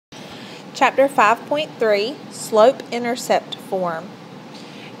Chapter 5.3, Slope-Intercept Form.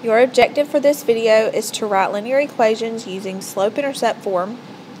 Your objective for this video is to write linear equations using slope-intercept form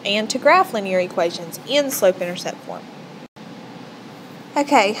and to graph linear equations in slope-intercept form.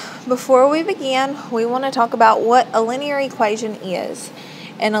 Okay, before we begin, we want to talk about what a linear equation is.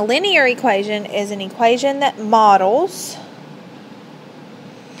 And a linear equation is an equation that models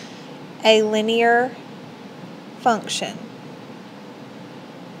a linear function.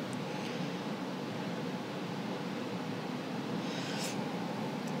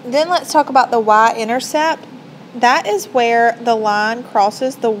 Then let's talk about the y-intercept. That is where the line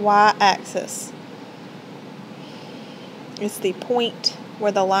crosses the y-axis. It's the point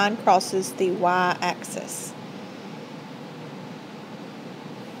where the line crosses the y-axis.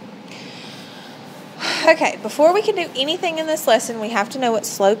 Okay, before we can do anything in this lesson, we have to know what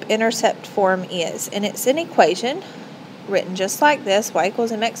slope-intercept form is. And it's an equation written just like this, y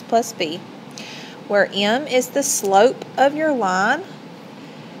equals mx plus b, where m is the slope of your line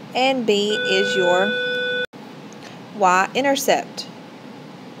and b is your y-intercept.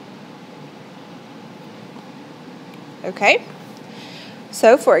 Okay?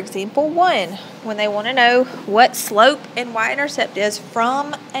 So for example 1, when they want to know what slope and y-intercept is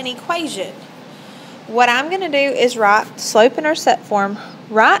from an equation, what I'm going to do is write slope-intercept form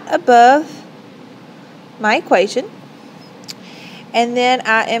right above my equation, and then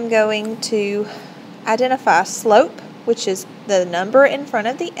I am going to identify slope, which is the number in front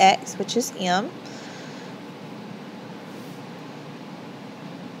of the x, which is m.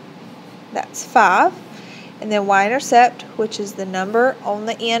 That's 5. And then y-intercept, which is the number on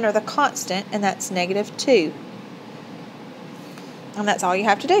the end, or the constant, and that's -2. And that's all you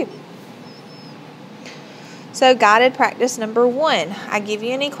have to do. So guided practice number 1. I give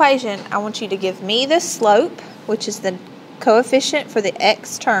you an equation. I want you to give me the slope, which is the coefficient for the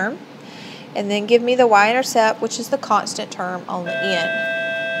x term, and then give me the y-intercept, which is the constant term on the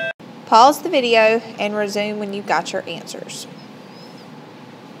end. Pause the video and resume when you've got your answers.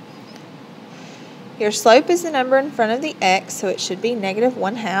 Your slope is the number in front of the x, so it should be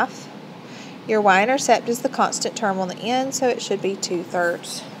 -1/2. Your y-intercept is the constant term on the end, so it should be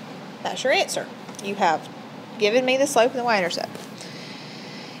 2/3. That's your answer. You have given me the slope and the y-intercept.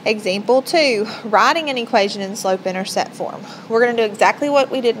 Example 2, writing an equation in slope-intercept form. We're going to do exactly what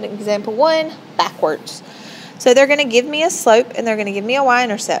we did in example 1, backwards. So they're going to give me a slope and they're going to give me a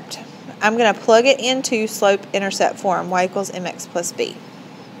y-intercept. I'm going to plug it into slope-intercept form, y equals mx plus b.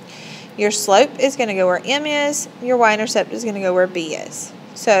 Your slope is going to go where m is, your y-intercept is going to go where b is.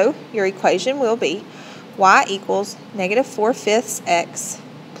 So your equation will be y equals -4/5 x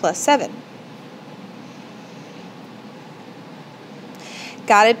plus 7.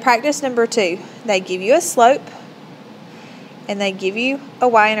 Guided practice number 2. They give you a slope and they give you a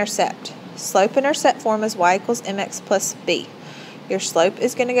y-intercept. Slope-intercept form is y equals mx plus b. Your slope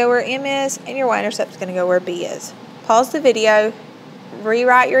is going to go where m is and your y-intercept is going to go where b is. Pause the video,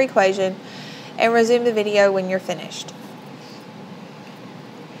 rewrite your equation, and resume the video when you're finished.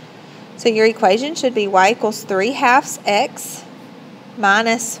 So your equation should be y equals 3/2 x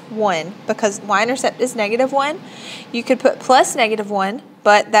minus 1. Because y-intercept is -1, you could put plus -1,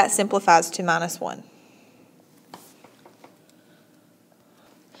 but that simplifies to -1.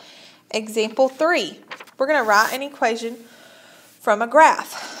 Example 3. We're going to write an equation from a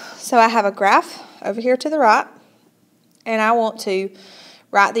graph. So I have a graph over here to the right, and I want to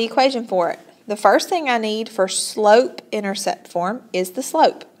write the equation for it. The first thing I need for slope-intercept form is the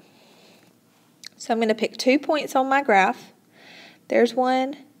slope. So I'm going to pick 2 points on my graph. There's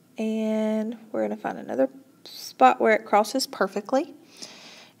one, and we're going to find another spot where it crosses perfectly.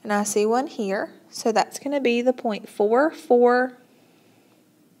 And I see one here, so that's going to be the point 4, 4.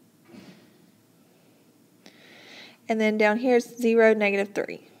 And then down here is 0,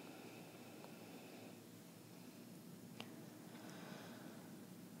 -3.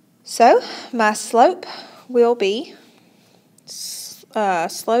 So my slope will be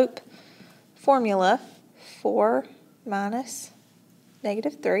slope formula 4 minus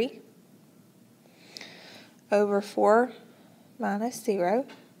 -3 over 4 minus 0.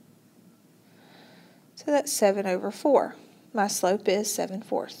 So that's 7 over 4. My slope is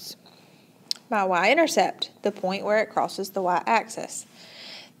 7/4. My y-intercept, the point where it crosses the y-axis,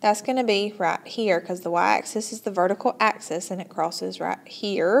 that's going to be right here because the y-axis is the vertical axis and it crosses right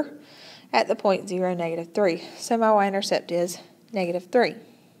here at the point 0, -3. So my y-intercept is -3.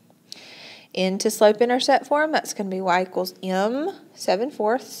 Into slope-intercept form, that's going to be y equals m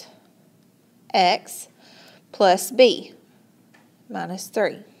 7/4 x plus b minus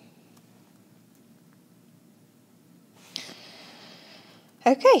 3.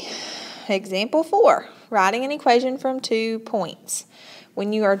 Okay, Example 4, writing an equation from 2 points.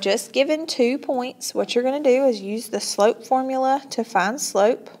 When you are just given 2 points, what you're going to do is use the slope formula to find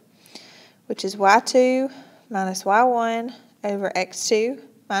slope, which is y2 minus y1 over x2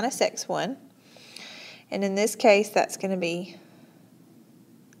 minus x1. And in this case, that's going to be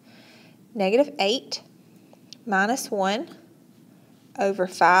negative 8 minus 1 over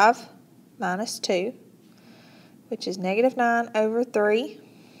 5 minus 2, which is negative 9 over 3,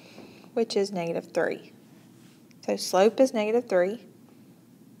 which is negative 3. So slope is negative 3.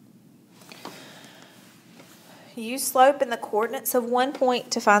 Use slope in the coordinates of 1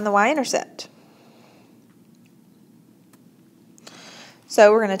 point to find the y-intercept.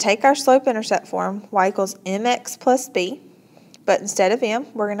 So we're going to take our slope-intercept form, y equals mx plus b, but instead of m,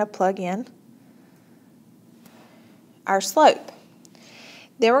 we're going to plug in our slope.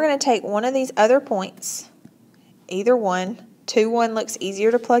 Then we're going to take one of these other points, either one. 2, 1 looks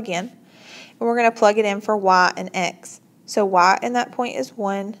easier to plug in, and we're going to plug it in for y and x. So y in that point is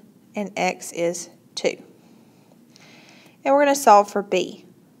 1, and x is 2. And we're going to solve for b.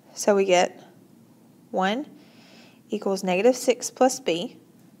 So we get 1 equals negative 6 plus b.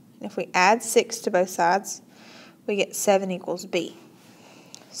 And if we add 6 to both sides, we get 7 equals b.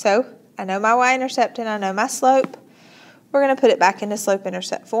 So I know my y-intercept and I know my slope. We're going to put it back into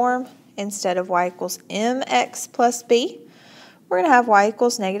slope-intercept form. Instead of y equals mx plus b, we're going to have y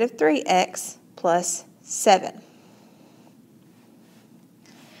equals negative 3x plus 7.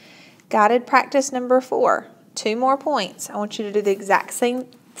 Guided practice number 4. 2 more points. I want you to do the exact same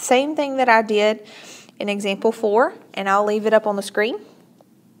thing that I did in example 4, and I'll leave it up on the screen.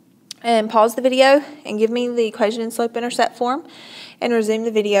 And pause the video and give me the equation in slope-intercept form, and resume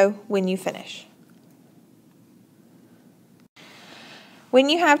the video when you finish. When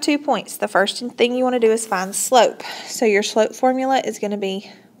you have 2 points, the first thing you want to do is find slope. So your slope formula is going to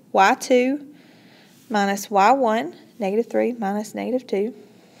be y2 minus y1, negative 3 minus negative 2,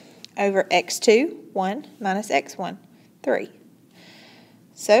 over x2, 1, minus x1, 3.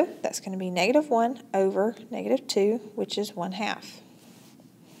 So that's going to be negative 1 over negative 2, which is 1/2.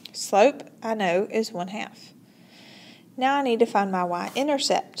 Slope, I know, is 1/2. Now I need to find my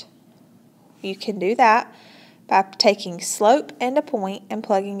y-intercept. You can do that by taking slope and a point and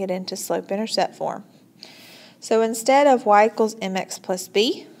plugging it into slope-intercept form. So instead of y equals mx plus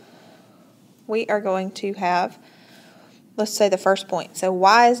b, we are going to have, let's say the first point. So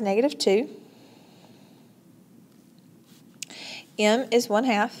y is negative 2. M is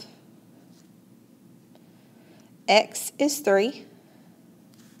 1/2. X is 3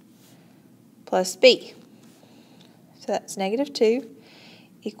 plus b. So that's negative 2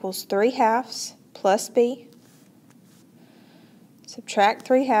 equals 3/2 plus b. Subtract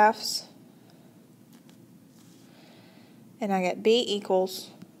 3/2. And I get b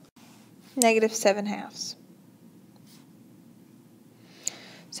equals negative 7/2.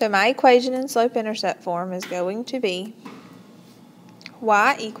 So my equation in slope-intercept form is going to be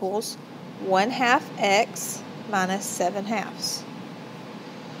y equals 1/2 x minus 7/2.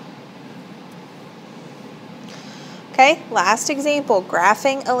 Okay, last example,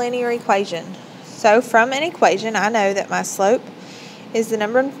 graphing a linear equation. So from an equation, I know that my slope is the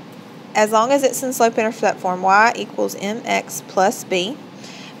number, as long as it's in slope-intercept form, y equals mx plus b.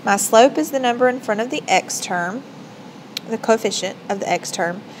 My slope is the number in front of the x term, the coefficient of the x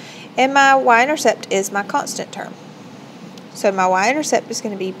term, and my y-intercept is my constant term. So my y-intercept is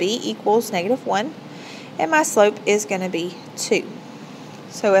going to be b equals negative 1, and my slope is going to be 2.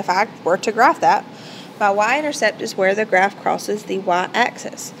 So if I were to graph that, my y-intercept is where the graph crosses the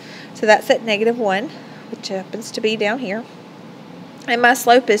y-axis. So that's at negative 1, which happens to be down here. And my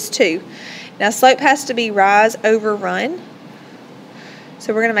slope is 2. Now slope has to be rise over run.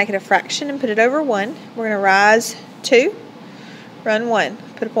 So we're going to make it a fraction and put it over 1. We're going to rise 2, run 1,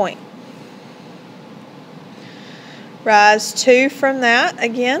 put a point. Rise 2 from that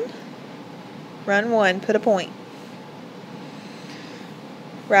again, run 1, put a point.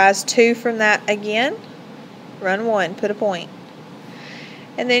 Rise 2 from that again, run 1, put a point.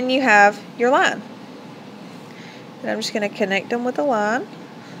 And then you have your line. And I'm just going to connect them with a line.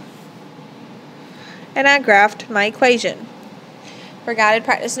 And I graphed my equation. For guided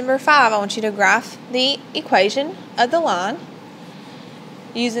practice number 5, I want you to graph the equation of the line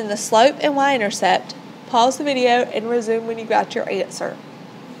using the slope and y-intercept. Pause the video and resume when you got your answer.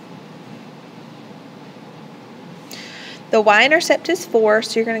 The y-intercept is 4,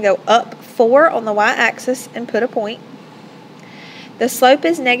 so you're going to go up 4 on the y-axis and put a point. The slope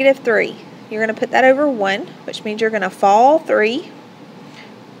is negative 3. You're going to put that over 1, which means you're going to fall 3,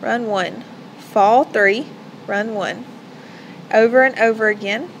 run 1, fall 3, run 1, over and over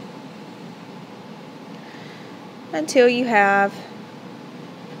again. until you have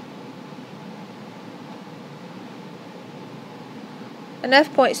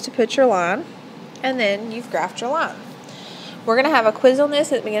enough points to put your line, and then you've graphed your line. We're going to have a quiz on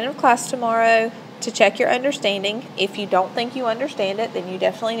this at the beginning of class tomorrow to check your understanding. If you don't think you understand it, then you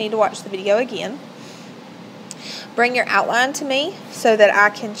definitely need to watch the video again. Bring your outline to me so that I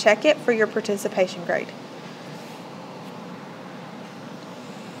can check it for your participation grade.